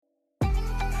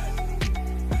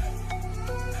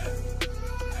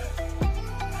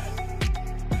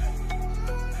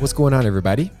What's going on,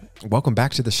 everybody? Welcome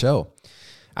back to the show.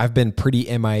 I've been pretty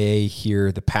MIA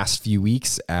here the past few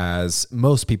weeks. As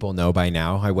most people know by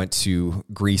now, I went to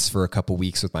Greece for a couple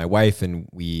weeks with my wife, and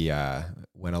we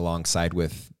went alongside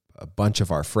with a bunch of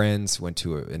our friends, went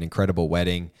to an incredible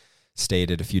wedding,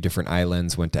 stayed at a few different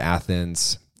islands, went to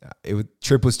Athens.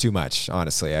 Trip was too much,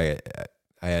 honestly.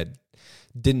 I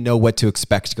didn't know what to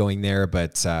expect going there,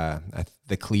 but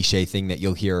the cliche thing that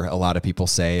you'll hear a lot of people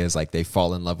say is like they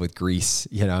fall in love with Greece,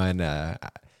 and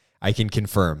I can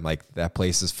confirm like that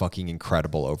place is fucking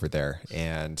incredible over there.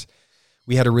 And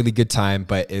we had a really good time,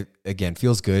 but it again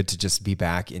feels good to just be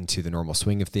back into the normal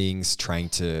swing of things, trying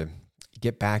to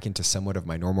get back into somewhat of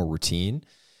my normal routine.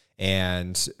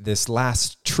 And this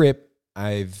last trip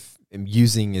am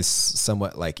using is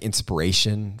somewhat like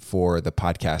inspiration for the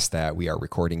podcast that we are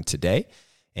recording today.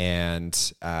 And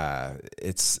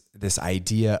it's this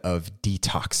idea of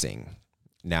detoxing.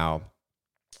 Now,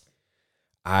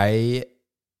 I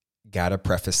gotta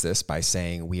preface this by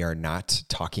saying we are not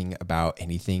talking about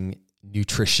anything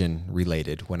nutrition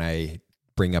related when I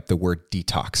bring up the word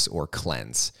detox or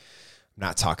cleanse. I'm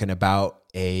not talking about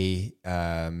a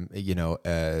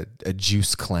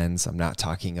juice cleanse. I'm not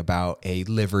talking about a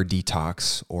liver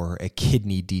detox or a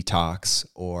kidney detox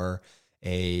or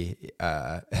a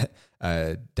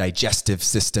digestive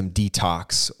system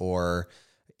detox or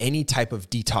any type of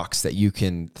detox that you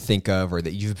can think of or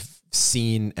that you've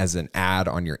seen as an ad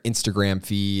on your Instagram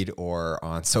feed or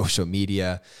on social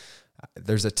media.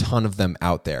 There's a ton of them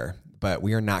out there, but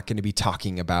we are not going to be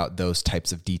talking about those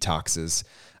types of detoxes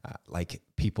like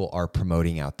people are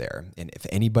promoting out there. And if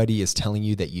anybody is telling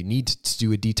you that you need to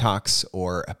do a detox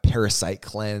or a parasite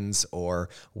cleanse or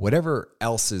whatever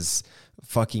else is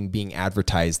fucking being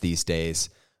advertised these days,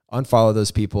 unfollow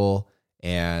those people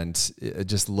and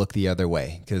just look the other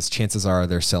way, because chances are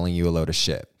they're selling you a load of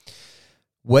shit.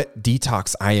 What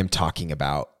detox I am talking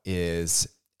about is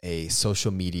a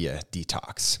social media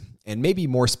detox, and maybe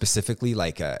more specifically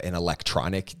like an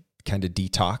electronic kind of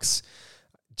detox,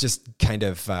 just kind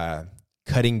of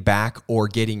cutting back or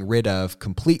getting rid of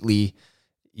completely,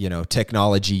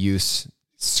 technology use,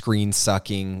 screen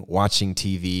sucking, watching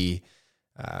TV,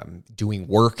 doing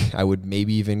work. I would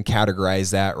maybe even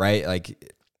categorize that, right?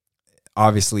 Like,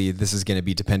 obviously this is going to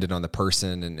be dependent on the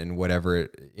person and whatever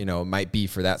it might be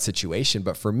for that situation.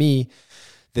 But for me,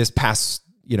 this past,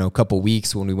 couple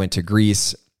weeks when we went to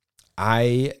Greece,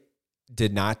 I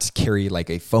did not carry like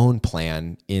a phone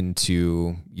plan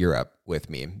into Europe with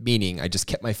me, meaning I just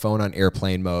kept my phone on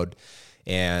airplane mode.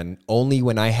 And only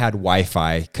when I had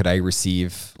Wi-Fi could I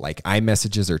receive like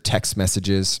iMessages or text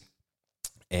messages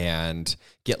and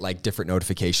get like different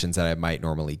notifications that I might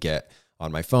normally get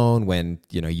on my phone when,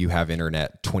 you have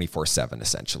internet 24/7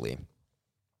 essentially.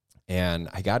 And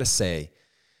I got to say,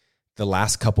 the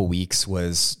last couple weeks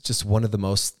was just one of the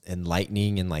most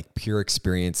enlightening and like pure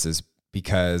experiences,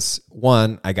 because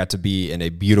one, I got to be in a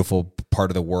beautiful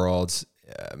part of the world,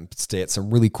 stay at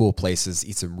some really cool places,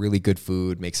 eat some really good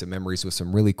food, make some memories with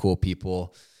some really cool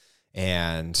people.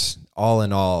 And all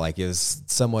in all, like, it was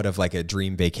somewhat of like a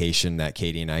dream vacation that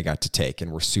Katie and I got to take,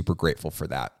 and we're super grateful for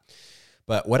that.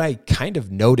 But what I kind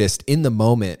of noticed in the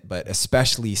moment, but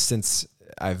especially since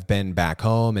I've been back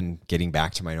home and getting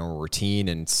back to my normal routine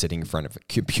and sitting in front of a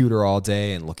computer all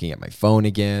day and looking at my phone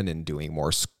again and doing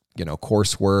more,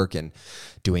 coursework and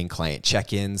doing client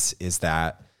check-ins, is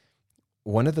that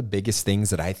one of the biggest things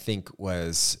that I think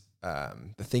was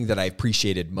the thing that I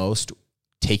appreciated most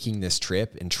taking this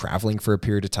trip and traveling for a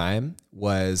period of time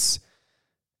was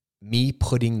me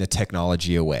putting the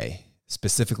technology away,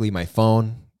 specifically my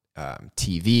phone,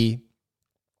 TV.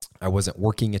 I wasn't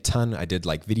working a ton. I did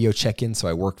like video check-in. So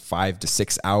I worked 5 to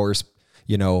 6 hours,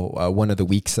 one of the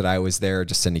weeks that I was there,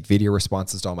 just sending video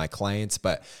responses to all my clients,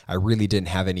 but I really didn't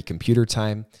have any computer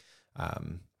time.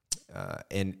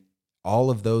 And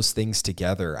all of those things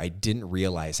together, I didn't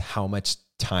realize how much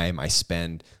time I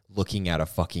spend looking at a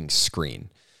fucking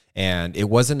screen. And it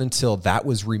wasn't until that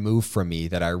was removed from me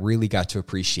that I really got to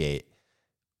appreciate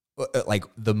like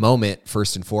the moment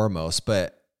first and foremost,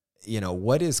 but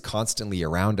what is constantly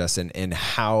around us and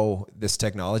how this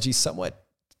technology somewhat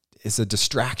is a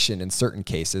distraction in certain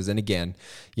cases. And again,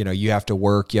 you have to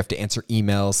work, you have to answer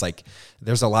emails. Like,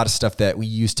 there's a lot of stuff that we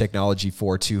use technology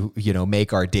for to,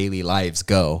 make our daily lives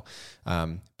go.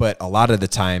 But a lot of the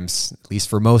times, at least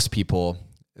for most people,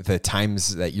 the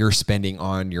times that you're spending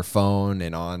on your phone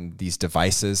and on these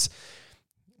devices,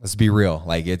 let's be real,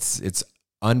 like it's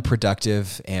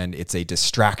unproductive, and it's a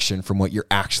distraction from what you're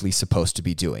actually supposed to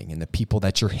be doing and the people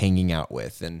that you're hanging out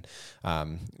with, and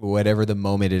whatever the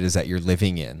moment it is that you're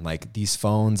living in. Like, these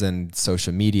phones and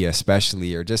social media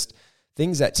especially are just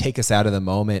things that take us out of the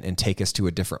moment and take us to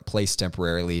a different place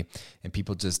temporarily. And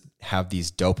people just have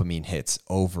these dopamine hits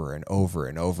over and over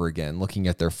and over again, looking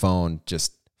at their phone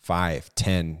just 5,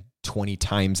 10, 20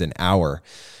 times an hour.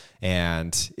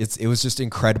 And it was just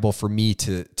incredible for me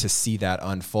to see that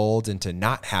unfold and to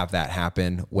not have that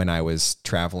happen when I was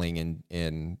traveling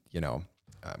and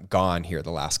gone here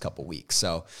the last couple weeks.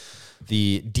 So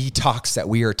the detox that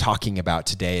we are talking about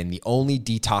today, and the only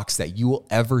detox that you will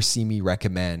ever see me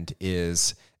recommend,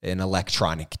 is an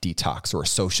electronic detox or a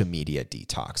social media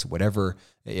detox,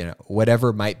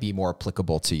 whatever might be more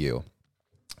applicable to you.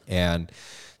 And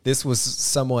this was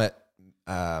somewhat,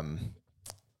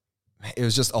 it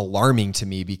was just alarming to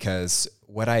me, because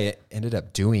what I ended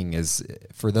up doing is,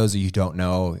 for those of you who don't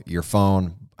know, your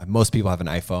phone, most people have an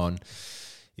iPhone.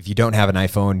 If you don't have an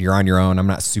iPhone, you're on your own. I'm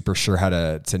not super sure how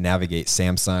to navigate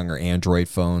Samsung or Android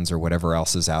phones or whatever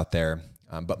else is out there.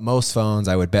 But most phones,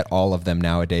 I would bet all of them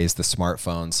nowadays, the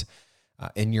smartphones,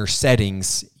 in your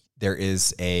settings, there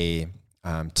is a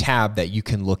tab that you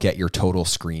can look at your total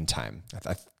screen time.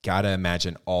 I've got to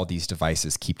imagine all these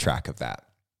devices keep track of that.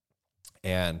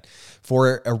 And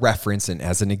for a reference and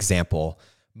as an example,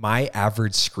 my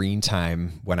average screen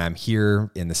time when I'm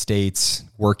here in the States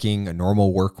working a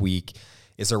normal work week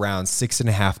is around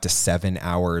 6.5 to 7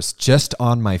 hours just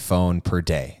on my phone per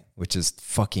day, which is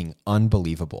fucking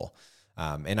unbelievable.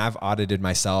 And I've audited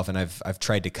myself, and I've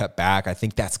tried to cut back. I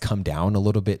think that's come down a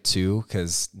little bit too,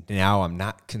 because now I'm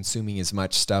not consuming as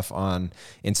much stuff on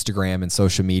Instagram and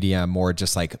social media. I'm more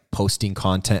just like posting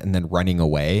content and then running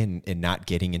away and not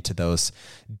getting into those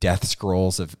death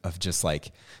scrolls of just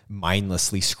like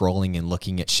mindlessly scrolling and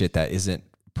looking at shit that isn't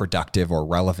productive or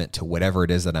relevant to whatever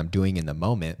it is that I'm doing in the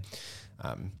moment.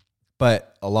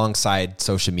 But alongside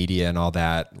social media and all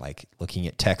that, like looking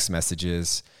at text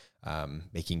messages,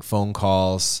 making phone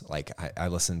calls, like I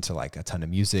listen to like a ton of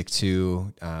music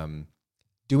too.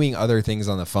 Doing other things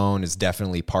on the phone is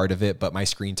definitely part of it, but my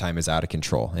screen time is out of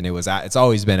control, and it's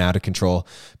always been out of control.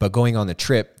 But going on the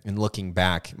trip and looking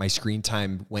back, my screen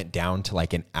time went down to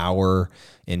like 1 hour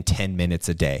and 10 minutes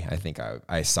a day. I think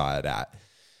I saw it at,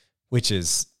 which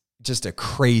is just a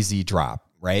crazy drop.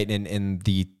 Right. And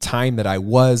the time that I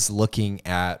was looking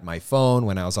at my phone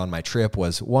when I was on my trip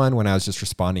was, 1, when I was just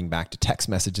responding back to text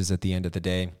messages at the end of the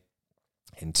day,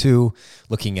 and 2,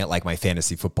 looking at like my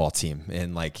fantasy football team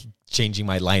and like changing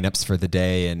my lineups for the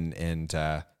day and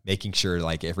making sure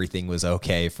like everything was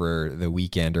okay for the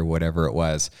weekend or whatever it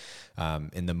was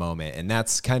in the moment. And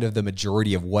that's kind of the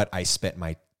majority of what I spent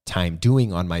my time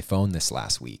doing on my phone this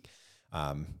last week.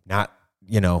 Not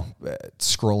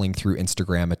scrolling through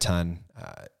Instagram a ton,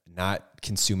 not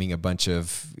consuming a bunch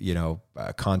of,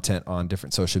 content on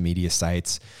different social media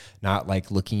sites, not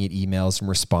like looking at emails and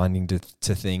responding to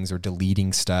things or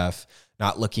deleting stuff,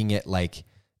 not looking at like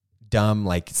dumb,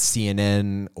 like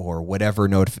CNN or whatever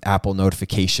Apple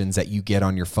notifications that you get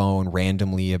on your phone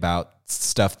randomly about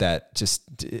stuff that just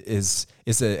is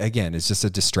just a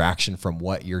distraction from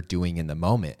what you're doing in the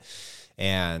moment.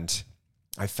 And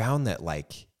I found that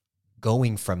like,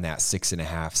 going from that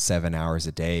 6.5, 7 hours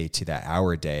a day to that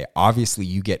hour a day, obviously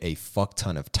you get a fuck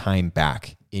ton of time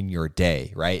back in your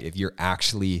day, right? If you're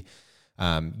actually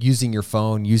using your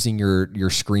phone, using your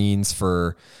screens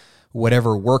for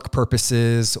whatever work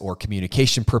purposes or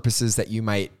communication purposes that you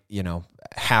might,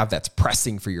 have that's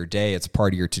pressing for your day, it's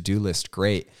part of your to-do list,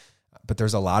 great. But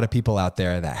there's a lot of people out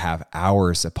there that have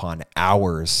hours upon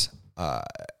hours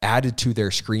added to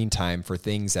their screen time for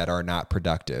things that are not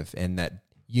productive and that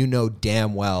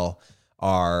damn well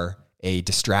are a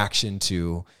distraction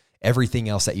to everything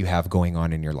else that you have going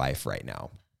on in your life right now.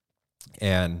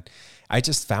 And I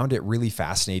just found it really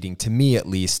fascinating, to me at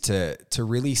least, to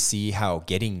really see how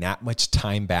getting that much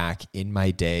time back in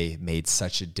my day made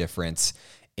such a difference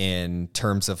in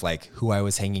terms of like who I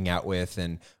was hanging out with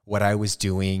and what I was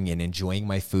doing and enjoying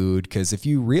my food. Because if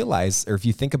you realize, or if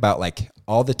you think about like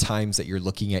all the times that you're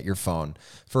looking at your phone,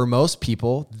 for most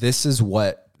people, this is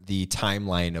what the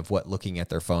timeline of what looking at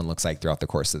their phone looks like throughout the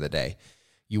course of the day.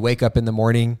 You wake up in the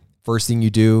morning, first thing you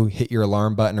do, hit your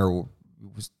alarm button or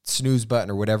snooze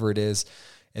button or whatever it is,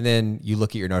 and then you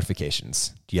look at your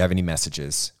notifications. Do you have any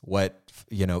messages? What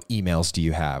emails do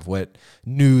you have? What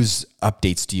news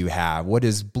updates do you have? What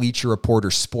is Bleacher Report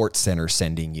or Sports Center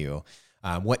sending you?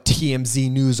 What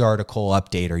TMZ news article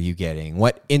update are you getting?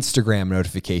 What Instagram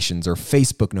notifications or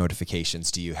Facebook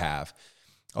notifications do you have?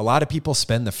 A lot of people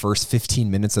spend the first 15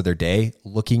 minutes of their day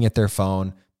looking at their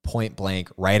phone point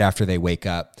blank right after they wake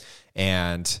up.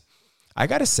 And I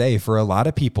got to say, for a lot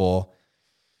of people,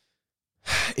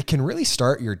 it can really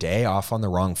start your day off on the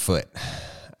wrong foot,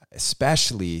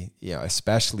 especially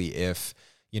if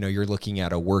you're looking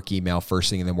at a work email first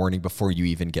thing in the morning before you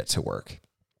even get to work.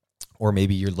 Or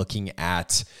maybe you're looking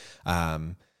at,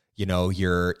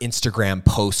 your Instagram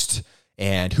post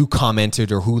and who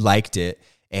commented or who liked it.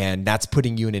 And that's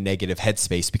putting you in a negative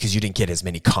headspace because you didn't get as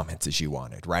many comments as you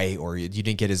wanted, right? Or you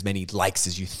didn't get as many likes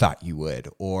as you thought you would.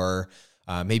 Or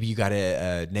maybe you got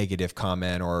a negative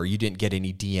comment, or you didn't get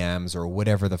any DMs, or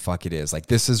whatever the fuck it is. Like,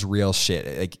 this is real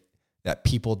shit, like, that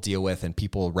people deal with and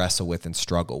people wrestle with and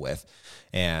struggle with.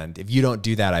 And if you don't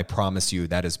do that, I promise you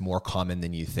that is more common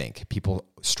than you think. People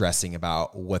stressing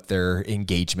about what their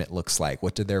engagement looks like.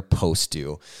 What did their post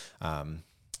do?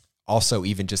 Also,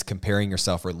 even just comparing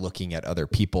yourself or looking at other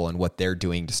people and what they're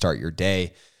doing to start your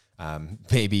day.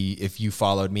 Maybe if you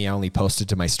followed me, I only posted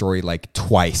to my story like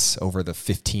twice over the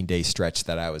 15-day stretch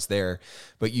that I was there.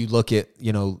 But you look at,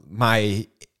 my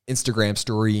Instagram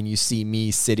story and you see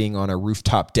me sitting on a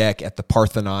rooftop deck at the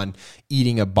Parthenon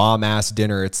eating a bomb-ass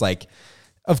dinner. It's like,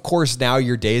 of course, now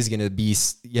your day is going to be,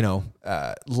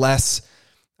 less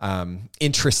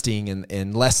interesting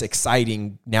and less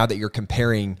exciting now that you're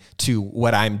comparing to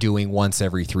what I'm doing once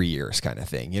every 3 years kind of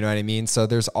thing. You know what I mean? So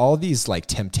there's all these like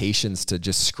temptations to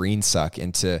just screen suck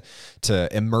and to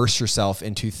immerse yourself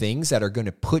into things that are going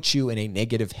to put you in a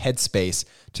negative headspace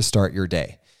to start your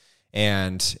day.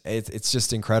 And it's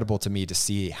just incredible to me to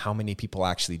see how many people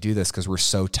actually do this because we're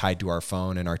so tied to our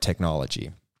phone and our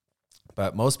technology.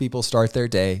 But most people start their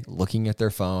day looking at their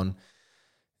phone,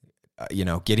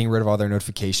 getting rid of all their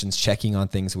notifications, checking on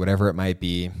things, whatever it might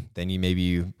be.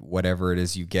 Then whatever it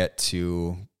is, you get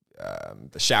to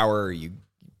the shower, or you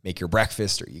make your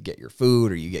breakfast, or you get your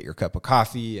food, or you get your cup of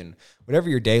coffee, and whatever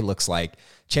your day looks like,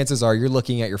 chances are you're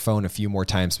looking at your phone a few more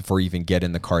times before you even get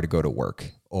in the car to go to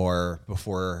work, or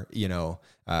before,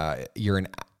 you're an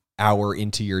hour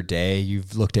into your day,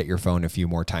 you've looked at your phone a few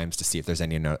more times to see if there's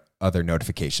any other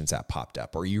notifications that popped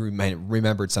up, or you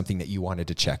remembered something that you wanted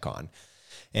to check on.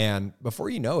 And before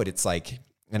you know it, it's like,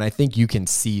 and I think you can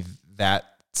see that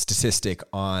statistic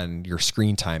on your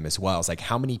screen time as well. It's like,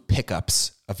 how many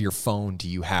pickups of your phone do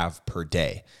you have per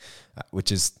day?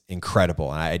 Which is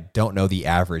incredible. And I don't know the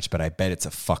average, but I bet it's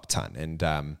a fuck ton.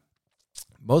 And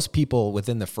most people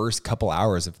within the first couple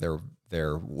hours of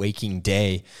their waking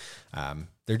day,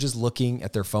 they're just looking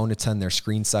at their phone a ton. They're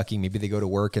screen sucking. Maybe they go to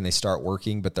work and they start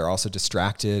working, but they're also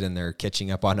distracted and they're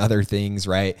catching up on other things,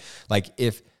 right? Like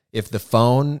if the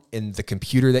phone and the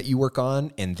computer that you work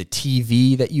on and the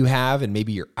TV that you have and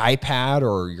maybe your iPad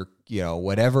or your,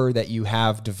 whatever that you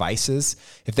have devices,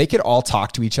 if they could all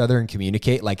talk to each other and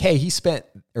communicate like, hey, he spent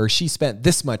or she spent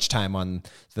this much time on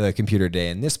the computer today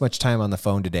and this much time on the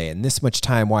phone today and this much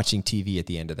time watching TV at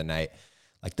the end of the night,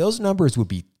 like those numbers would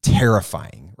be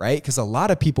terrifying, right? Because a lot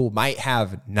of people might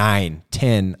have 9,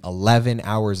 10, 11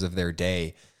 hours of their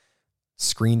day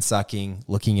screen sucking,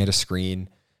 looking at a screen,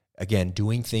 again,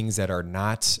 doing things that are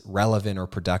not relevant or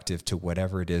productive to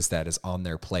whatever it is that is on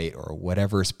their plate or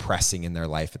whatever is pressing in their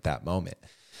life at that moment.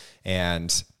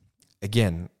 And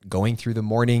again, going through the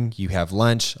morning, you have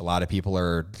lunch. A lot of people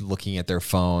are looking at their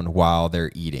phone while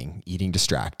they're eating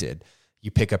distracted. You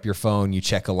pick up your phone, you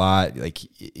check a lot, like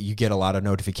you get a lot of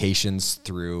notifications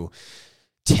through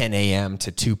 10 a.m.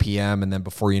 to 2 p.m. And then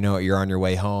before you know it, you're on your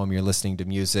way home, you're listening to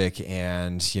music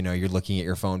and, you're looking at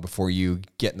your phone before you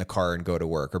get in the car and go to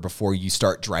work or before you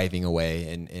start driving away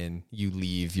and you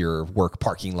leave your work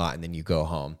parking lot and then you go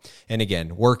home. And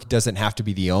again, work doesn't have to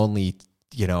be the only,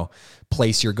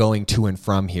 place you're going to and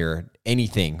from here.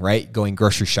 Anything, right? Going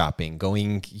grocery shopping,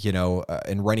 going,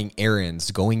 and running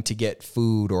errands, going to get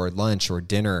food or lunch or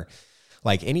dinner.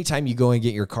 Like anytime you go and get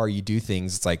in your car, you do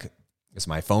things. It's like, is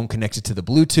my phone connected to the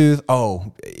Bluetooth?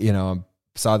 Oh, I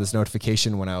saw this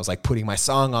notification when I was like putting my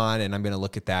song on and I'm going to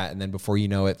look at that. And then before you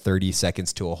know it, 30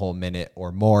 seconds to a whole minute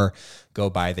or more go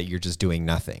by that you're just doing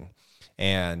nothing.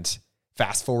 And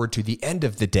fast forward to the end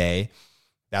of the day.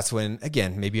 That's when,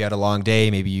 again, maybe you had a long day.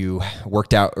 Maybe you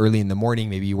worked out early in the morning.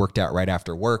 Maybe you worked out right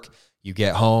after work. You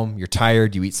get home, you're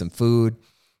tired, you eat some food.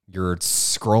 You're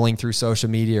scrolling through social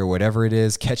media or whatever it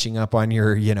is, catching up on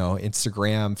your,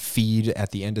 Instagram feed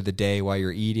at the end of the day while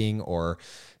you're eating or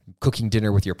cooking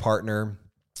dinner with your partner.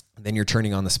 Then you're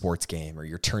turning on the sports game or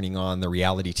you're turning on the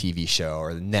reality TV show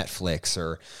or the Netflix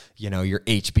or, your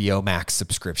HBO Max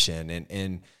subscription.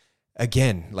 And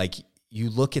again, like you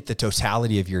look at the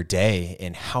totality of your day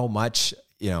and how much,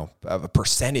 of a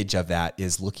percentage of that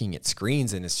is looking at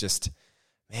screens. And it's just,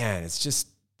 man, it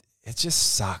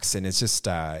just sucks. And it's just,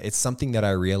 it's something that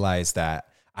I realize that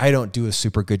I don't do a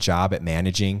super good job at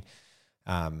managing.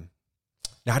 Not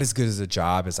as good as a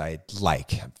job as I'd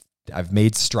like. I've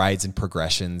made strides and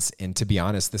progressions. And to be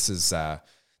honest, this is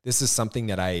something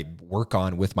that I work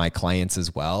on with my clients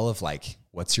as well of like,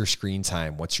 What's your screen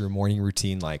time? What's your morning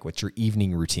routine like? What's your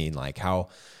evening routine like? How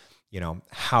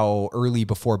early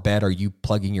before bed are you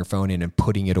plugging your phone in and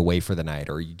putting it away for the night?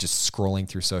 Or are you just scrolling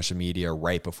through social media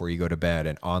right before you go to bed,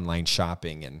 and online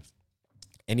shopping and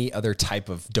any other type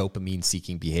of dopamine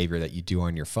seeking behavior that you do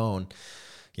on your phone?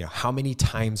 How many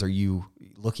times are you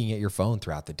looking at your phone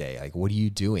throughout the day? Like, what are you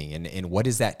doing? And what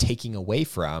is that taking away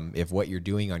from if what you're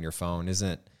doing on your phone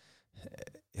isn't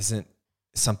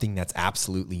something that's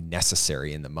absolutely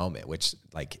necessary in the moment, which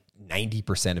like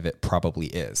 90% of it probably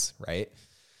is, right?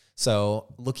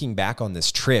 So looking back on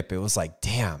this trip, it was like,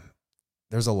 damn,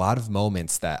 there's a lot of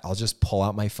moments that I'll just pull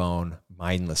out my phone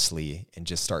mindlessly and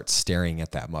just start staring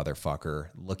at that motherfucker,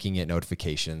 looking at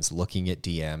notifications, looking at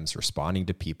DMs, responding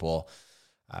to people,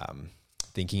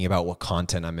 thinking about what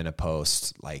content I'm going to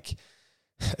post, like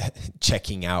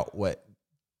checking out what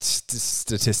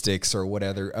statistics or what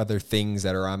other things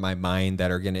that are on my mind that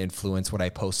are going to influence what I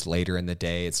post later in the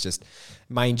day. It's just,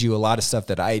 mind you, a lot of stuff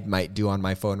that I might do on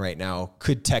my phone right now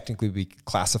could technically be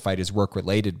classified as work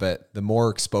related, but the more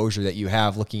exposure that you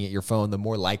have looking at your phone, the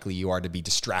more likely you are to be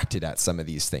distracted at some of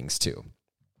these things too,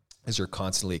 as you're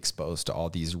constantly exposed to all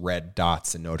these red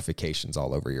dots and notifications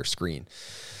all over your screen.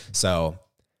 So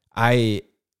I'm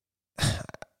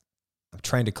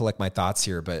trying to collect my thoughts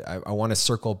here, but I want to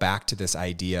circle back to this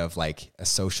idea of like a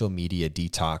social media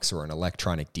detox or an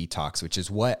electronic detox, which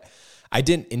is what I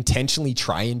didn't intentionally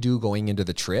try and do going into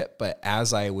the trip. But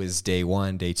as I was day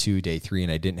 1, day 2, day 3,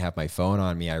 and I didn't have my phone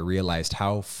on me, I realized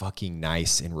how fucking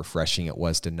nice and refreshing it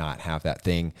was to not have that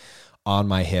thing on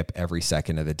my hip every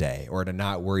second of the day, or to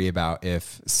not worry about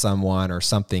if someone or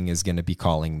something is going to be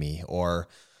calling me, or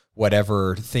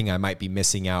whatever thing I might be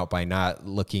missing out by not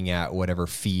looking at whatever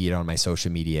feed on my social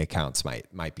media accounts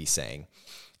might be saying.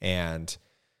 And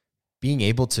being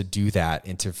able to do that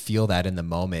and to feel that in the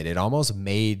moment, it almost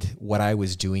made what I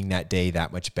was doing that day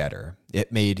that much better.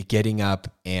 It made getting up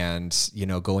and,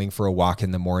 going for a walk in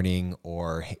the morning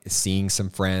or seeing some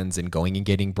friends and going and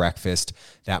getting breakfast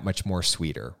that much more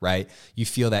sweeter, right? You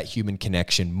feel that human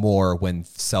connection more when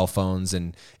cell phones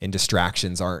and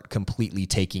distractions aren't completely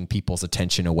taking people's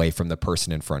attention away from the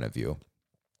person in front of you.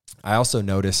 I also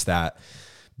noticed that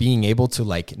being able to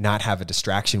like not have a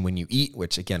distraction when you eat,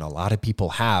 which again, a lot of people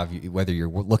have, whether you're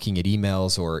looking at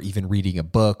emails or even reading a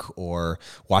book or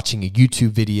watching a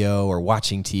YouTube video or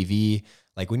watching TV,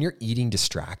 like when you're eating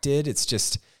distracted,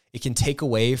 it can take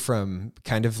away from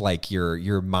kind of like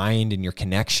your mind and your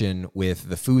connection with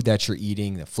the food that you're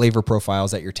eating, the flavor profiles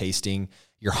that you're tasting,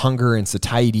 your hunger and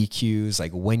satiety cues,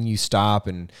 like when you stop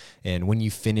and when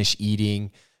you finish eating.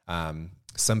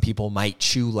 Some people might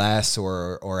chew less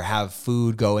or have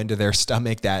food go into their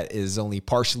stomach that is only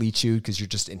partially chewed because you're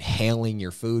just inhaling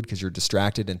your food because you're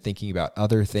distracted and thinking about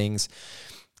other things.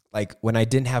 Like when I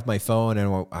didn't have my phone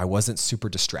and I wasn't super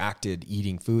distracted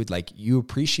eating food, like you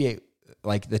appreciate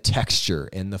like the texture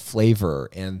and the flavor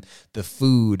and the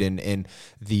food and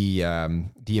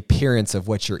the appearance of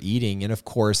what you're eating. And of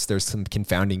course, there's some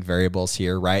confounding variables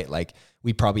here, right? Like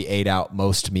we probably ate out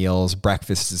most meals.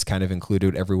 Breakfast is kind of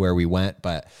included everywhere we went,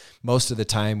 but most of the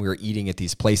time we were eating at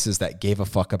these places that gave a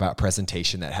fuck about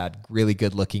presentation, that had really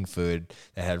good looking food,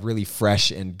 that had really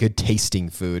fresh and good tasting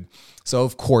food. So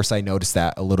of course I noticed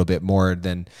that a little bit more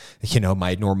than,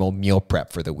 my normal meal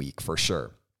prep for the week for sure.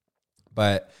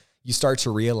 But you start to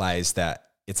realize that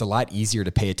it's a lot easier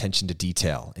to pay attention to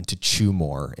detail and to chew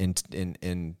more and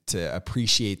to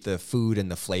appreciate the food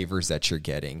and the flavors that you're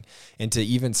getting, and to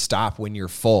even stop when you're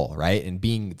full, right? And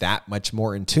being that much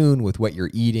more in tune with what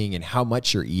you're eating and how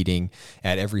much you're eating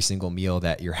at every single meal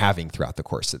that you're having throughout the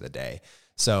course of the day.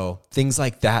 So things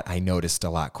like that I noticed a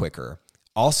lot quicker.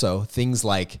 Also, things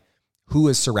like who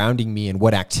is surrounding me and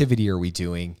what activity are we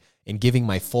doing, and giving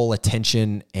my full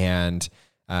attention and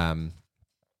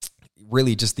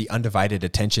really just the undivided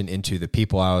attention into the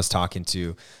people I was talking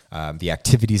to, the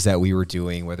activities that we were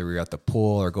doing, whether we were at the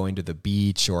pool or going to the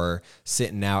beach or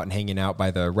sitting out and hanging out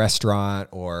by the restaurant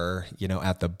or,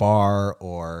 at the bar,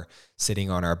 or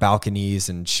sitting on our balconies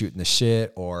and shooting the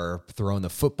shit or throwing the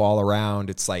football around.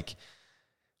 It's like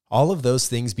all of those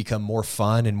things become more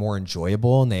fun and more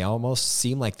enjoyable, and they almost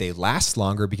seem like they last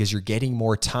longer because you're getting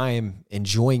more time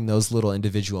enjoying those little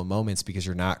individual moments because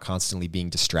you're not constantly being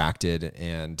distracted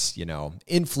and,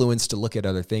 influenced to look at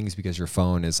other things because your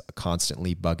phone is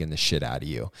constantly bugging the shit out of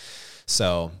you.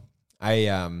 So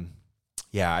I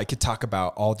could talk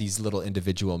about all these little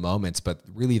individual moments, but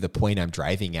really the point I'm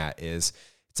driving at is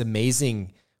it's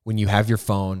amazing when you have your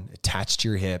phone attached to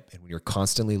your hip and when you're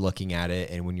constantly looking at it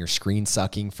and when you're screen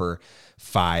sucking for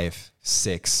 5,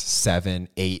 6, 7,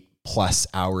 8+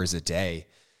 hours a day,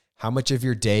 how much of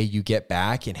your day you get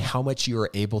back, and how much you are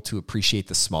able to appreciate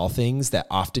the small things that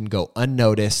often go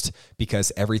unnoticed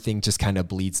because everything just kind of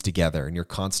bleeds together and you're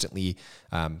constantly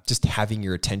just having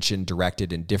your attention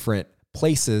directed in different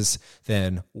places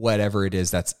than whatever it is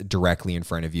that's directly in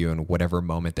front of you and whatever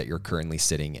moment that you're currently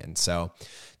sitting in. So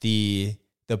the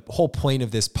whole point of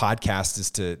this podcast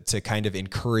is to kind of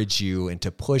encourage you and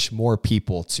to push more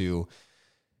people to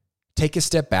take a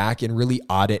step back and really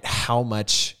audit how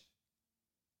much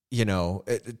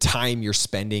time you're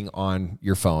spending on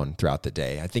your phone throughout the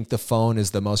day. I think the phone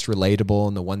is the most relatable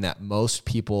and the one that most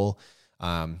people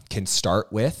can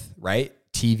start with, right?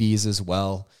 TVs as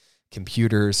well,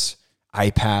 computers,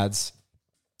 iPads,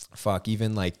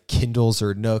 even like Kindles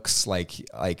or Nooks. Like,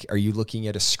 are you looking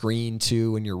at a screen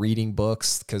too when you're reading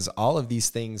books? Because all of these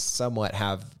things somewhat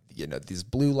have, these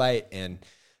blue light and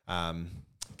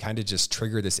kind of just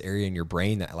trigger this area in your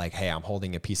brain that like, hey, I'm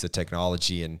holding a piece of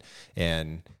technology,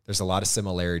 and there's a lot of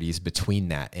similarities between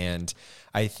that. And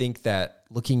I think that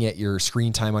looking at your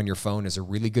screen time on your phone is a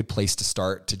really good place to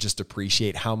start to just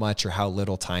appreciate how much or how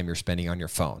little time you're spending on your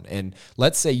phone. And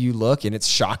let's say you look and it's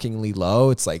shockingly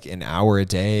low. It's like an hour a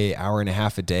day, hour and a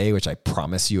half a day, which I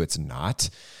promise you it's not.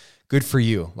 Good for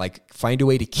you. Like, find a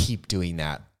way to keep doing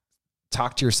that.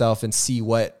 Talk to yourself and see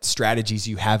what strategies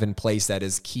you have in place that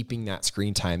is keeping that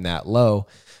screen time that low.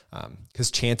 Because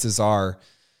chances are,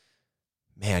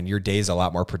 man, your day is a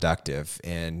lot more productive.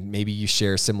 And maybe you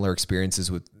share similar experiences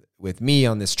with me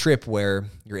on this trip where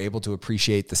you're able to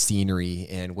appreciate the scenery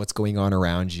and what's going on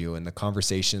around you and the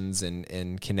conversations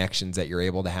and connections that you're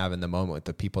able to have in the moment with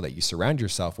the people that you surround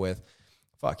yourself with.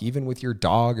 Even with your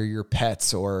dog or your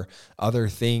pets or other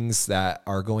things that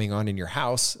are going on in your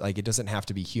house. Like, it doesn't have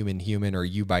to be human or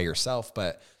you by yourself,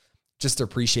 but just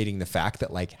appreciating the fact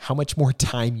that like how much more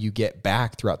time you get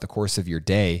back throughout the course of your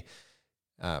day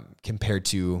compared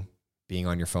to being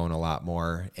on your phone a lot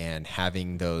more, and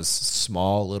having those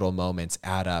small little moments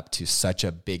add up to such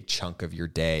a big chunk of your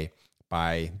day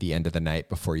by the end of the night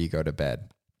before you go to bed.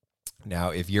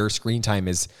 Now, if your screen time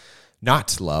is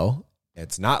not low,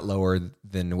 it's not lower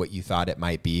than what you thought it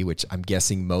might be, which I'm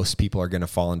guessing most people are going to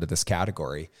fall into this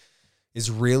category, is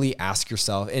really ask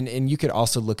yourself, and you could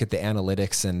also look at the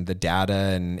analytics and the data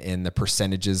and the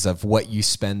percentages of what you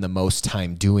spend the most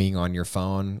time doing on your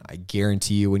phone. I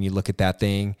guarantee you when you look at that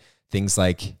things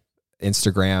like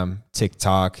Instagram,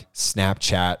 TikTok,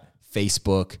 Snapchat,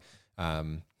 Facebook,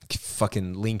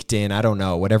 fucking LinkedIn, I don't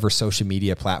know, whatever social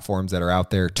media platforms that are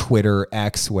out there, Twitter,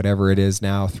 X, whatever it is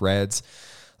now, Threads.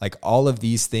 Like, all of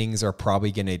these things are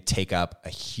probably going to take up a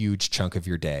huge chunk of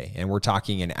your day. And we're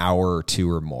talking an hour or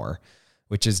two or more,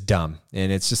 which is dumb.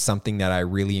 And it's just something that I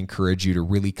really encourage you to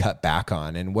really cut back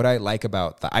on. And what I like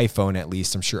about the iPhone, at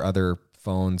least, I'm sure other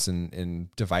phones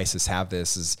and devices have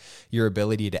this, is your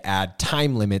ability to add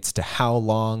time limits to how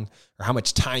long or how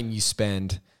much time you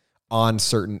spend on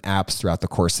certain apps throughout the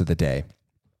course of the day.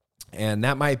 And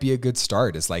that might be a good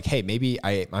start. Is like, hey, maybe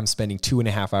I'm spending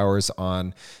 2.5 hours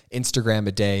on Instagram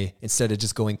a day instead of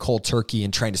just going cold turkey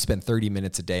and trying to spend 30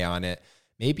 minutes a day on it.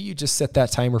 Maybe you just set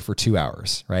that timer for 2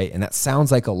 hours, right? And that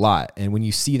sounds like a lot. And when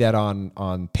you see that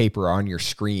on paper, on your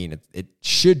screen, it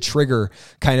should trigger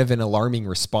kind of an alarming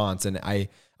response. And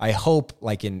I hope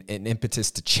like an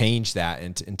impetus to change that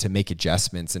and to make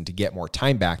adjustments and to get more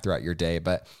time back throughout your day.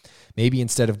 But maybe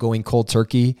instead of going cold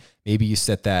turkey, maybe you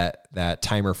set that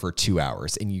timer for 2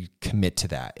 hours and you commit to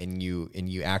that and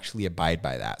you actually abide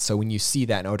by that. So when you see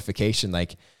that notification,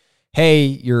 like, hey,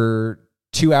 your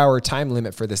 2-hour time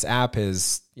limit for this app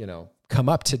has, come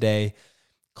up today,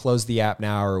 close the app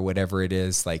now or whatever it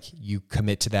is, like, you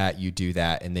commit to that, you do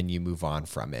that, and then you move on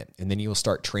from it. And then you will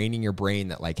start training your brain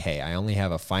that like, hey, I only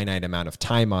have a finite amount of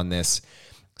time on this.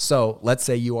 So let's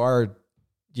say you are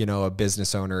a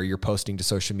business owner, you're posting to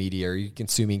social media, or you're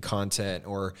consuming content,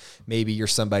 or maybe you're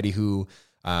somebody who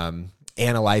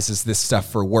analyzes this stuff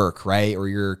for work, right? Or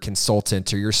you're a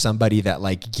consultant, or you're somebody that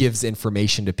like gives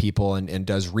information to people and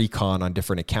does recon on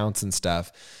different accounts and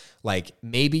stuff. Like,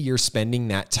 maybe you're spending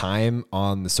that time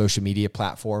on the social media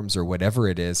platforms or whatever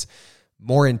it is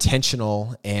more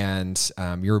intentional, and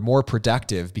you're more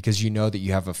productive because you know that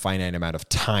you have a finite amount of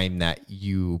time that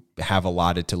you have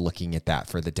allotted to looking at that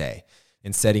for the day,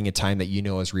 and setting a time that you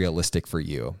know is realistic for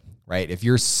you, right? If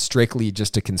you're strictly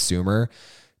just a consumer,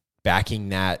 backing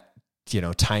that,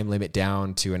 time limit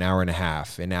down to an hour and a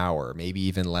half, an hour, maybe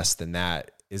even less than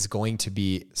that, is going to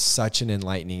be such an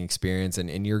enlightening experience.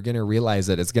 And you're going to realize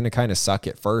that it's going to kind of suck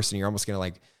at first, and you're almost going to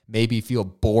like maybe feel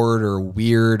bored or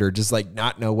weird or just like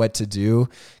not know what to do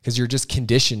because you're just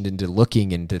conditioned into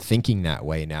looking into thinking that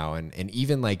way now. And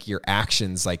even like your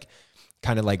actions, like,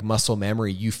 kind of like muscle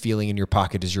memory, you feeling in your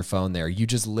pocket is your phone there, you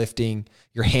just lifting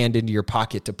your hand into your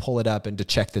pocket to pull it up and to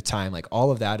check the time. Like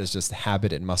all of that is just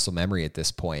habit and muscle memory at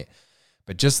this point.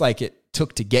 But just like it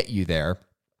took to get you there,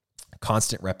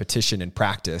 constant repetition and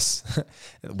practice,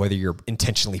 whether you're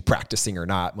intentionally practicing or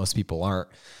not, most people aren't,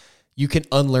 you can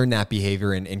unlearn that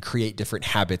behavior and create different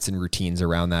habits and routines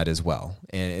around that as well.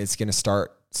 And it's going to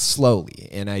start slowly.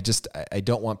 And I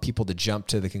don't want people to jump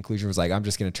to the conclusion was like, I'm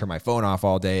just going to turn my phone off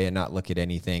all day and not look at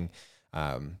anything.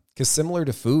 Because similar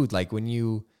to food, like when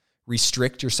you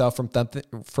restrict yourself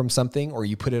from something or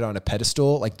you put it on a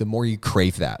pedestal, like the more you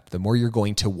crave that, the more you're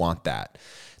going to want that.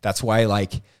 That's why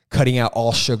like cutting out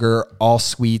all sugar, all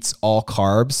sweets, all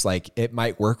carbs, like it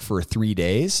might work for 3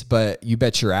 days, but you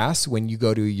bet your ass when you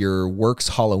go to your work's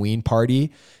Halloween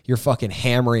party, you're fucking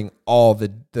hammering all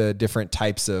the different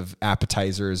types of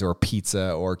appetizers or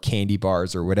pizza or candy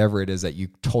bars or whatever it is that you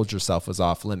told yourself was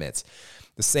off limits.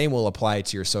 The same will apply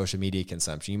to your social media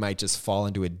consumption. You might just fall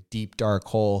into a deep, dark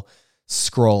hole,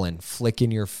 scrolling,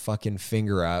 flicking your fucking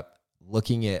finger up,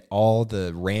 looking at all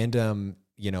the random,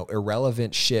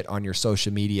 irrelevant shit on your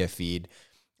social media feed,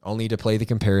 only to play the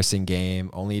comparison game,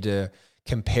 only to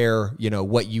compare,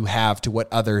 what you have to what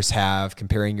others have,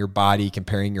 comparing your body,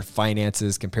 comparing your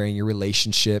finances, comparing your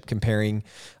relationship, comparing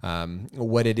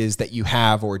what it is that you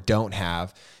have or don't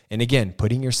have. And again,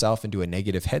 putting yourself into a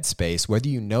negative headspace, whether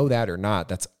you know that or not,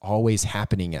 that's always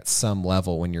happening at some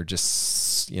level when you're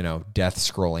just, death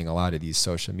scrolling a lot of these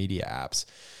social media apps.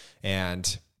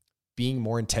 And being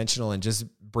more intentional and just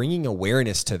bringing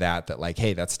awareness to that like,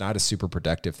 hey, that's not a super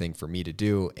productive thing for me to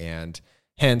do. And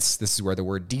hence, this is where the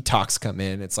word detox come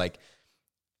in. It's like,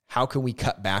 how can we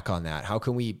cut back on that? How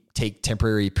can we take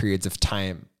temporary periods of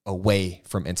time away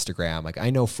from Instagram? Like I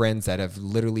know friends that have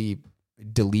literally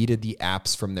deleted the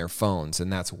apps from their phones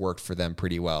and that's worked for them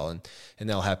pretty well. And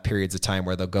they'll have periods of time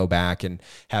where they'll go back and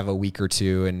have a week or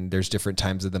two. And there's different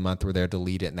times of the month where they'll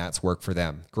delete it and that's worked for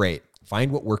them. Great.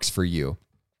 Find what works for you.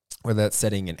 Whether that's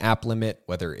setting an app limit,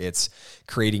 whether it's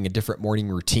creating a different morning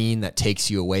routine that takes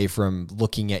you away from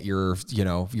looking at your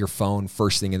phone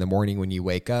first thing in the morning when you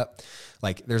wake up.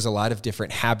 Like there's a lot of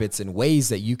different habits and ways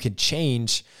that you could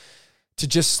change to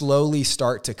just slowly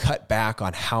start to cut back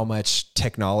on how much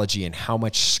technology and how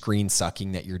much screen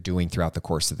sucking that you're doing throughout the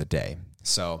course of the day.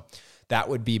 So that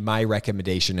would be my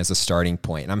recommendation as a starting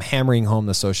point. And I'm hammering home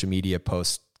the social media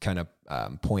post kind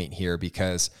of point here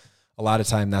because a lot of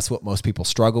time that's what most people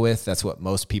struggle with. That's what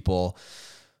most people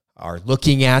are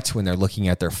looking at when they're looking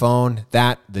at their phone.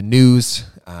 That, the news,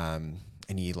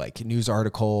 any like news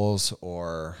articles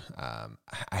or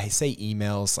I say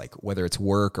emails, like whether it's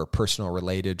work or personal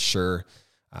related, sure.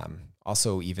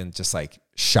 Also even just like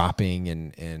shopping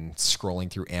and scrolling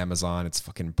through Amazon. It's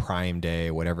fucking Prime Day,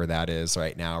 whatever that is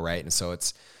right now, right? And so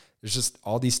there's just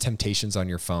all these temptations on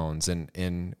your phones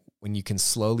and when you can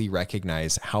slowly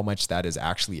recognize how much that is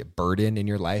actually a burden in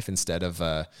your life instead of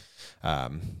a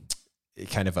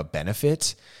kind of a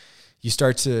benefit, you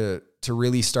start to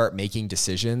really start making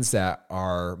decisions that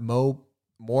are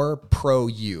more pro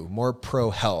you, more pro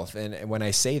health. And when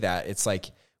I say that, it's like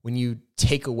when you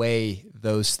take away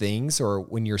those things or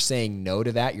when you're saying no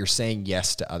to that, you're saying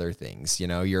yes to other things.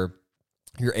 You're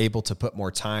able to put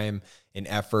more time and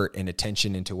effort and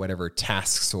attention into whatever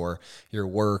tasks or your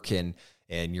work and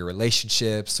your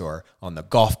relationships or on the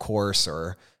golf course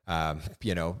or,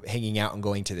 hanging out and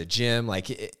going to the gym. Like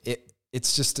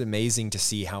it's just amazing to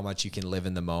see how much you can live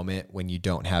in the moment when you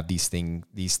don't have these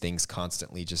things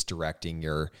constantly just directing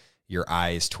your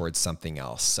eyes towards something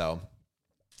else. So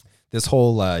this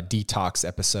whole detox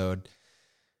episode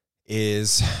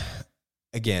is,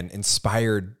 again,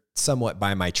 inspired somewhat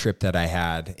by my trip that I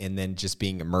had and then just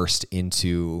being immersed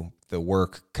into the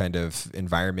work kind of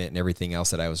environment and everything else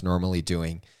that I was normally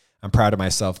doing. I'm proud of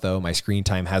myself though. My screen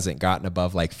time hasn't gotten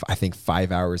above I think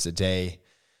 5 hours a day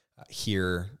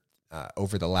here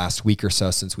over the last week or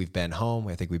so since we've been home.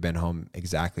 I think we've been home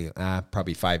exactly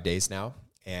probably 5 days now.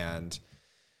 And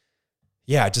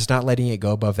yeah, just not letting it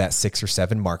go above that 6 or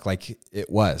 7 mark like it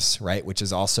was, right? Which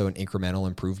is also an incremental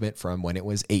improvement from when it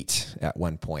was 8 at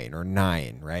one point or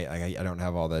 9, right? Like I don't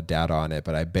have all the data on it,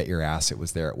 but I bet your ass it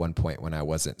was there at one point when I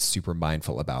wasn't super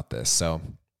mindful about this. So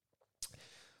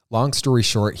long story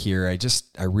short here,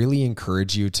 I really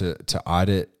encourage you to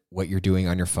audit what you're doing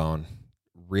on your phone.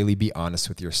 Really be honest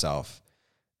with yourself.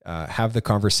 Have the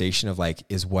conversation of like,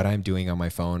 is what I'm doing on my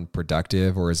phone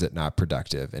productive or is it not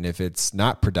productive? And if it's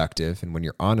not productive, and when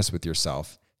you're honest with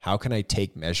yourself, how can I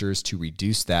take measures to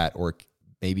reduce that or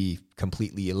maybe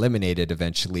completely eliminate it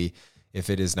eventually if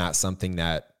it is not something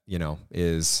that,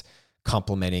 is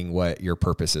complementing what your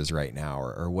purpose is right now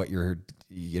or what you're,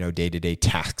 day-to-day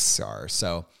tasks are.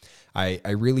 So I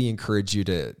really encourage you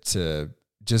to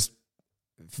just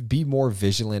be more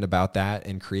vigilant about that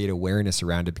and create awareness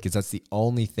around it, because that's the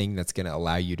only thing that's going to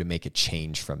allow you to make a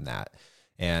change from that.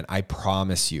 And I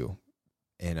promise you,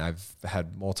 and I've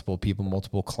had multiple people,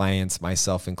 multiple clients,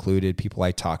 myself included, people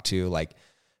I talk to, like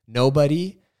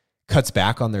nobody cuts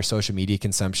back on their social media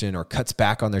consumption or cuts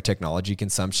back on their technology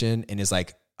consumption and is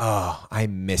like, oh, I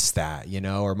miss that,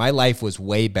 or my life was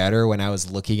way better when I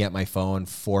was looking at my phone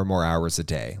 4 more hours a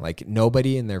day. Like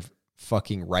nobody in their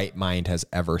fucking right mind has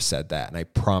ever said that. And I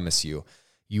promise you,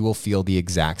 you will feel the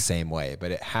exact same way.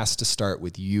 But it has to start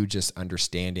with you just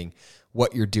understanding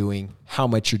what you're doing, how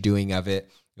much you're doing of it,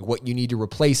 what you need to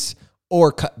replace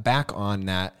or cut back on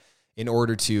that in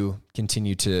order to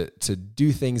continue to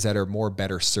do things that are more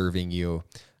better serving you.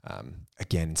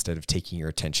 Again, instead of taking your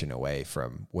attention away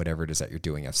from whatever it is that you're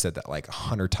doing. I've said that like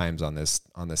 100 times on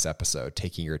this episode,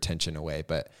 taking your attention away,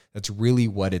 but that's really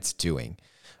what it's doing.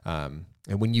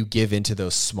 And when you give into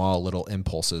those small little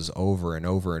impulses over and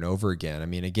over and over again, I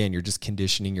mean, again, you're just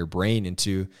conditioning your brain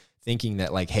into thinking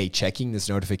that like, hey, checking this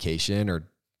notification or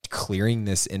clearing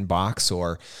this inbox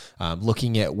or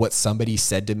looking at what somebody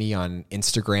said to me on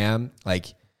Instagram,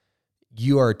 like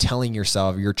you are telling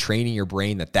yourself, you're training your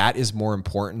brain that is more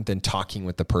important than talking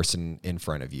with the person in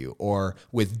front of you or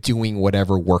with doing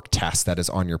whatever work task that is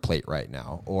on your plate right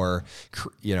now, or,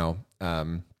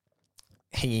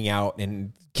 hanging out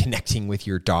and connecting with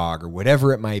your dog or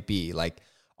whatever it might be. Like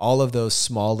all of those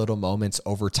small little moments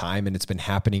over time. And it's been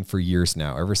happening for years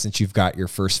now, ever since you've got your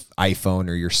first iPhone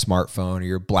or your smartphone or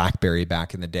your BlackBerry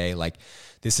back in the day. Like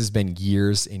this has been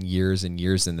years and years and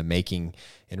years in the making.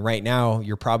 And right now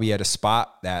you're probably at a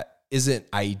spot that isn't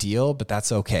ideal, but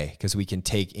that's okay, because we can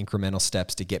take incremental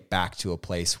steps to get back to a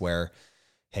place where,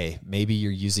 hey, maybe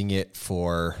you're using it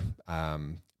for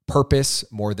purpose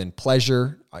more than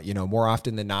pleasure, more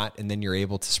often than not. And then you're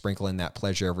able to sprinkle in that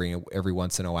pleasure every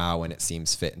once in a while when it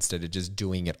seems fit, instead of just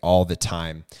doing it all the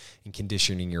time and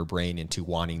conditioning your brain into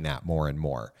wanting that more and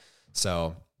more.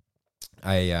 So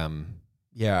I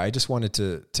just wanted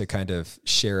to kind of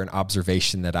share an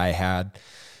observation that I had,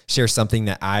 share something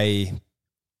that I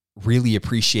really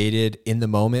appreciated in the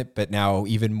moment, but now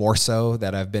even more so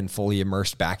that I've been fully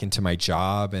immersed back into my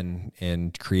job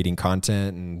and creating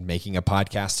content and making a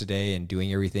podcast today and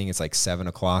doing everything. It's like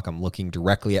 7:00. I'm looking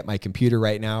directly at my computer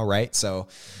right now. Right. So,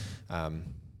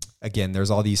 again,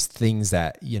 there's all these things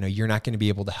that, you're not going to be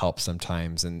able to help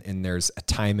sometimes. And there's a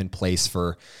time and place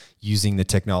for using the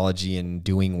technology and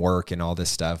doing work and all this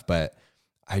stuff. But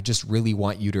I just really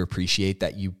want you to appreciate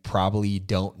that you probably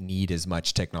don't need as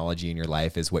much technology in your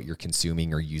life as what you're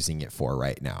consuming or using it for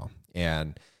right now.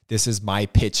 And this is my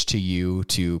pitch to you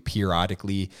to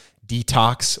periodically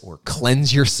detox or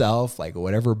cleanse yourself, like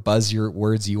whatever words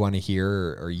you want to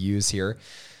hear or use here,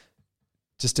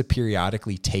 just to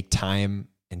periodically take time,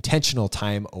 intentional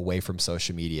time away from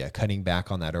social media, cutting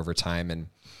back on that over time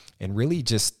and really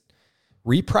just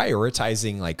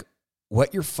reprioritizing like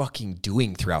what you're fucking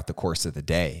doing throughout the course of the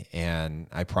day. And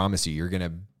I promise you're going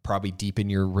to probably deepen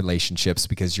your relationships,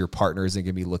 because your partner isn't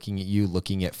going to be looking at you,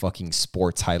 looking at fucking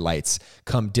sports highlights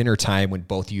come dinner time when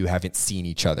both of you haven't seen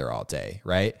each other all day.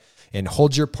 Right. And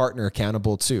hold your partner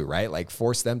accountable too, right? Like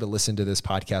force them to listen to this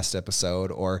podcast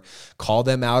episode or call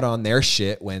them out on their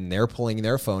shit when they're pulling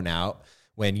their phone out.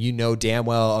 When damn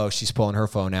well, oh, she's pulling her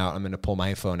phone out, I'm going to pull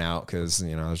my phone out because,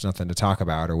 there's nothing to talk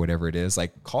about or whatever it is.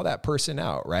 Like call that person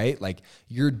out, right? Like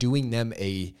you're doing them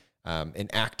an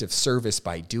act of service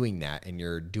by doing that. And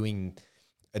you're doing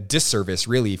a disservice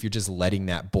really if you're just letting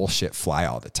that bullshit fly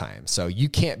all the time. So you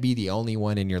can't be the only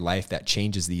one in your life that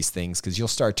changes these things, because you'll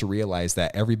start to realize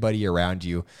that everybody around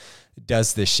you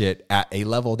does this shit at a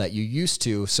level that you used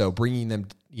to. So bringing them,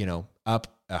 up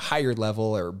a higher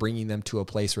level or bringing them to a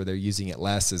place where they're using it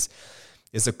less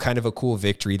is a kind of a cool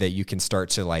victory that you can start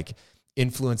to like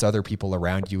influence other people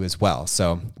around you as well.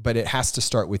 So, but it has to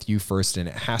start with you first, and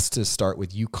it has to start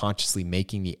with you consciously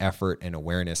making the effort and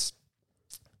awareness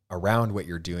around what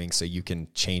you're doing so you can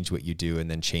change what you do and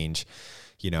then change,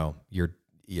 your,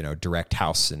 direct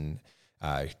house and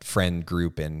friend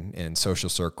group and social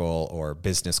circle or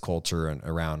business culture and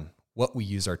around what we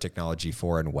use our technology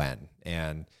for and when.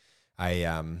 And I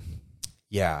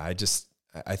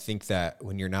think that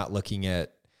when you're not looking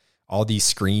at all these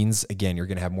screens, again, you're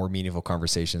going to have more meaningful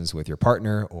conversations with your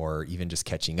partner, or even just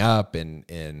catching up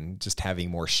and just having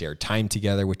more shared time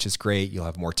together, which is great. You'll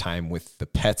have more time with the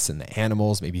pets and the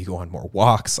animals. Maybe you go on more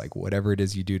walks, like whatever it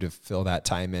is you do to fill that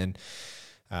time in.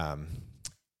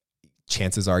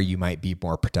 Chances are you might be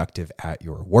more productive at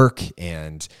your work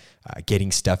and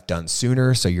getting stuff done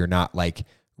sooner. So you're not like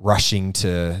rushing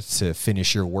to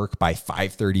finish your work by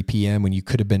 5:30 p.m. when you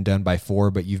could have been done by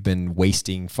 4, but you've been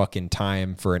wasting fucking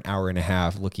time for an hour and a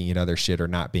half looking at other shit or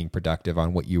not being productive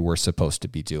on what you were supposed to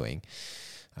be doing.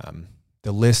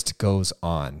 The list goes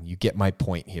on. You get my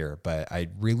point here, but I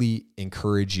really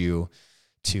encourage you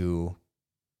to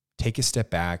take a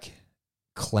step back,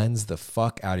 cleanse the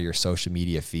fuck out of your social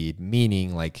media feed,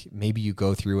 meaning like maybe you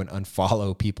go through and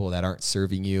unfollow people that aren't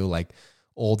serving you, like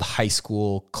old high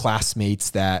school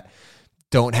classmates that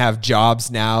don't have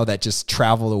jobs now, that just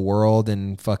travel the world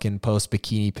and fucking post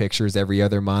bikini pictures every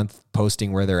other month,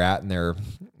 posting where they're at in their,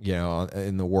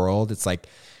 in the world. It's like,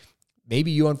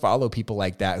 maybe you unfollow people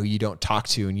like that who you don't talk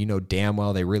to and you know damn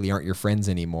well they really aren't your friends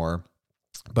anymore.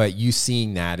 But you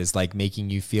seeing that is like making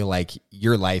you feel like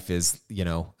your life is,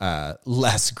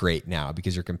 less great now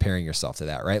because you're comparing yourself to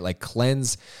that, right? Like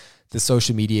cleanse the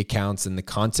social media accounts and the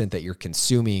content that you're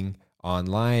consuming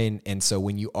online. And so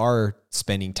when you are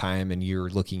spending time and you're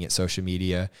looking at social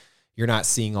media, you're not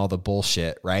seeing all the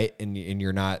bullshit, right? And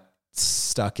you're not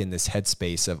stuck in this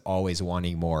headspace of always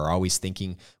wanting more, always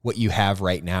thinking what you have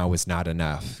right now is not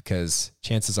enough, because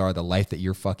chances are the life that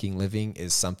you're fucking living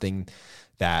is something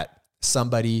that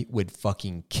somebody would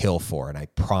fucking kill for. And I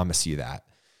promise you that.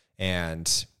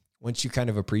 And once you kind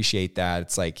of appreciate that,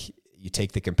 it's like you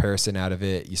take the comparison out of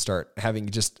it. You start having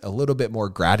just a little bit more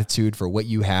gratitude for what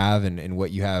you have and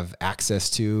what you have access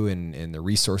to and the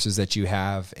resources that you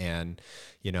have and,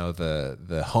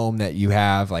 the home that you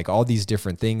have, like all these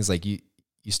different things. Like you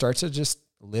start to just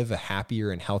live a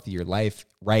happier and healthier life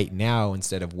right now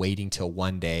instead of waiting till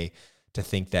one day to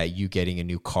think that you getting a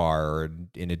new car or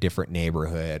in a different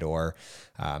neighborhood or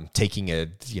taking a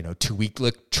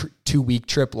 2-week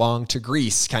trip long to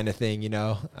Greece kind of thing,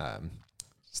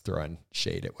 just throwing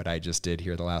shade at what I just did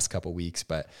here the last couple of weeks,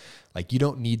 but like you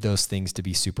don't need those things to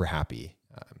be super happy.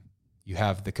 You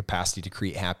have the capacity to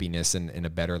create happiness and a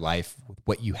better life with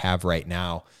what you have right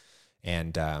now.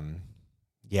 And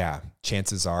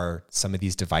chances are some of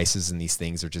these devices and these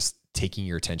things are just taking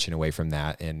your attention away from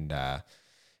that and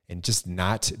just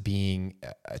not being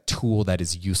a tool that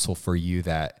is useful for you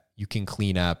that you can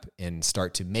clean up and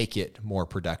start to make it more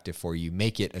productive for you.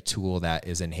 Make it a tool that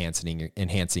is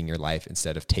enhancing your life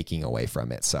instead of taking away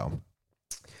from it. So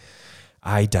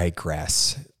I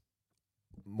digress.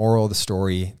 Moral of the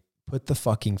story, put the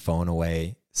fucking phone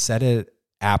away. Set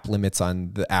app limits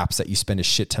on the apps that you spend a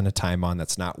shit ton of time on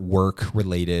that's not work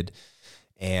related,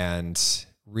 and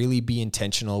really be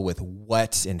intentional with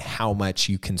what and how much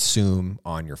you consume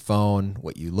on your phone,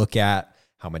 what you look at,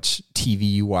 how much TV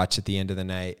you watch at the end of the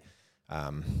night,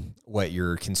 what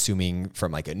you're consuming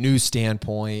from like a news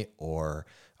standpoint or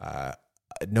a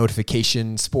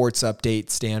notification sports update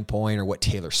standpoint, or what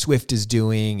Taylor Swift is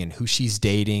doing and who she's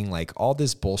dating, like all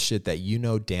this bullshit that you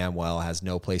know damn well has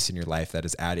no place in your life, that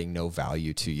is adding no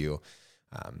value to you,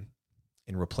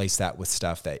 and replace that with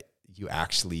stuff that you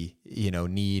actually,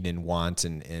 need and want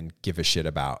and give a shit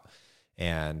about.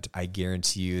 And I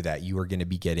guarantee you that you are going to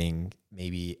be getting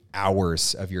maybe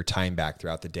hours of your time back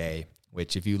throughout the day,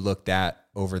 which if you looked at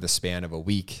over the span of a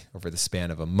week, over the span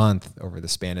of a month, over the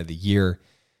span of the year,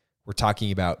 we're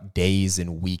talking about days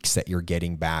and weeks that you're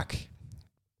getting back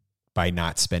by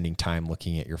not spending time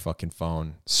looking at your fucking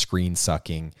phone, screen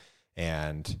sucking,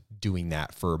 and doing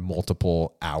that for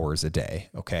multiple hours a day.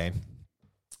 Okay.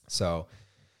 So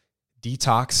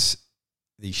detox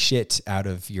the shit out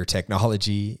of your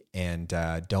technology and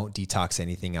don't detox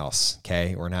anything else.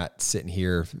 Okay. We're not sitting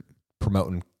here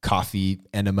promoting coffee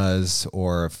enemas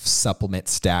or a supplement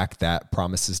stack that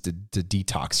promises to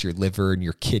detox your liver and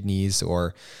your kidneys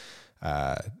or,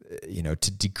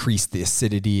 to decrease the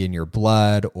acidity in your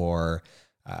blood or,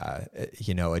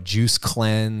 a juice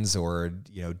cleanse or,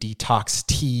 detox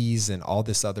teas and all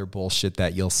this other bullshit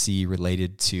that you'll see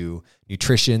related to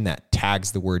nutrition that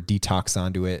tags the word detox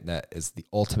onto it. That is the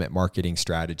ultimate marketing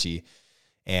strategy,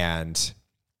 and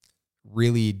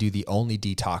really do the only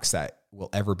detox that will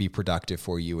ever be productive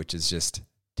for you, which is just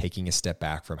taking a step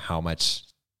back from how much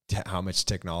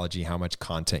technology, how much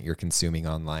content you're consuming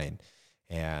online,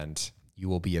 and you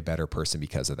will be a better person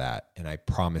because of that. And I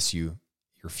promise you,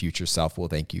 your future self will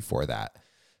thank you for that.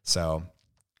 So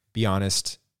be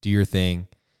honest, do your thing,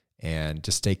 and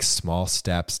just take small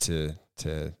steps to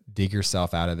dig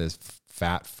yourself out of this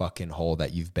fat fucking hole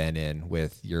that you've been in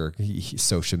with your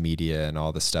social media and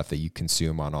all the stuff that you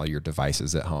consume on all your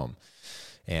devices at home.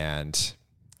 And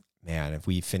man, if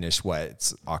we finish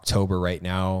it's October right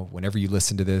now, whenever you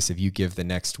listen to this, if you give the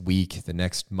next week, the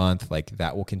next month, like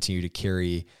that will continue to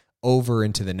carry over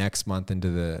into the next month, into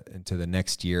the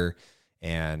next year.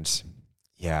 And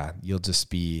yeah, you'll just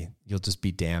be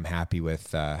damn happy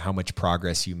with how much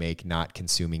progress you make not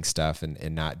consuming stuff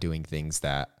and not doing things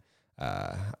that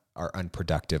are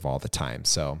unproductive all the time.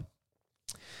 So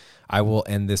I will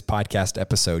end this podcast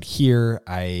episode here.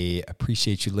 I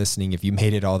appreciate you listening. If you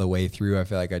made it all the way through, I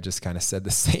feel like I just kind of said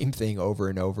the same thing over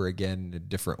and over again in a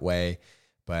different way,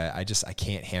 but I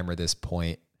can't hammer this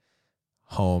point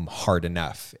home hard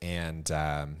enough. And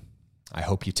I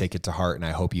hope you take it to heart, and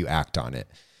I hope you act on it.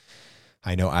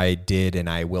 I know I did, and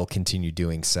I will continue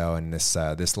doing so. And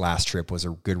this last trip was a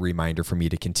good reminder for me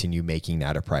to continue making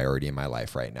that a priority in my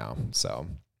life right now. So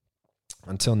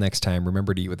until next time,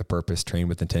 remember to eat with a purpose, train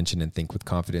with intention, and think with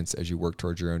confidence as you work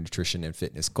towards your own nutrition and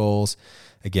fitness goals.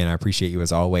 Again, I appreciate you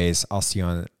as always. I'll see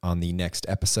you on the next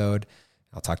episode.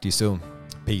 I'll talk to you soon.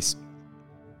 Peace.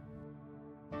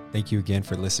 Thank you again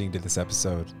for listening to this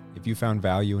episode. If you found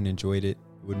value and enjoyed it,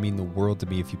 it would mean the world to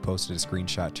me if you posted a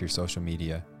screenshot to your social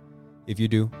media. If you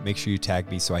do, make sure you tag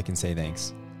me so I can say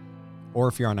thanks. Or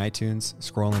if you're on iTunes,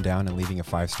 scrolling down and leaving a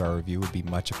 5-star review would be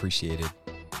much appreciated.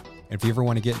 And if you ever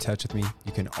want to get in touch with me,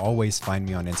 you can always find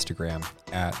me on Instagram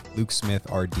at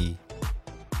LukeSmithRD.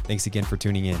 Thanks again for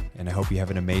tuning in, and I hope you have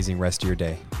an amazing rest of your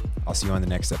day. I'll see you on the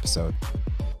next episode.